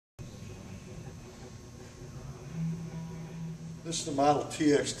This is the model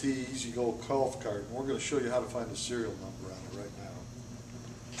TXT Easy Go golf cart, and we're going to show you how to find the serial number on it right now.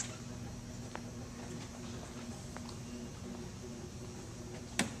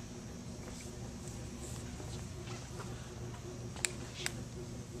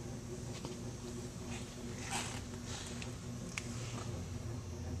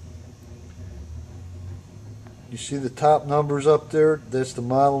 You see the top numbers up there? That's the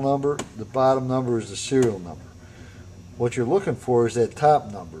model number. The bottom number is the serial number. What you're looking for is that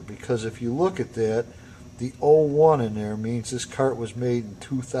top number, because if you look at that, the 01 in there means this cart was made in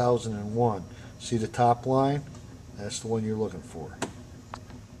 2001. See the top line? That's the one you're looking for.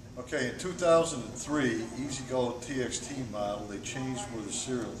 Okay, in 2003, Easy Go TXT model, they changed where the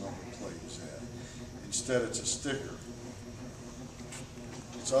serial number plate is at. Instead, it's a sticker.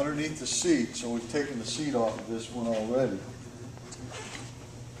 It's underneath the seat, so we've taken the seat off of this one already.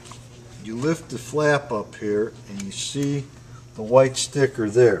 You lift the flap up here and you see the white sticker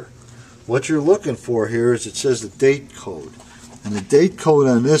there. What you're looking for here is it says the date code. And the date code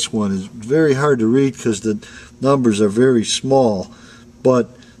on this one is very hard to read because the numbers are very small. But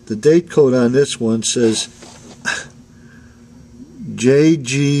the date code on this one says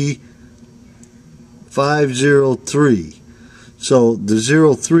JG503. So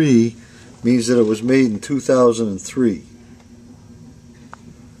the 03 means that it was made in 2003.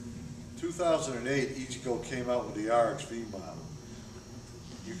 2008, Easy Go came out with the RXV model.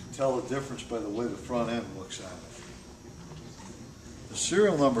 You can tell the difference by the way the front end looks on it. The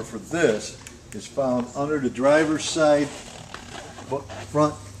serial number for this is found under the driver's side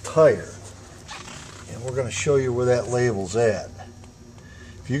front tire. And we're going to show you where that label's at.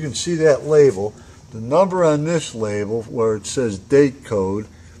 If you can see that label, the number on this label where it says date code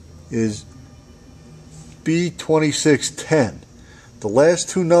is B2610. The last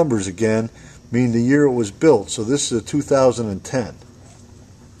two numbers again mean the year it was built, so this is a 2010.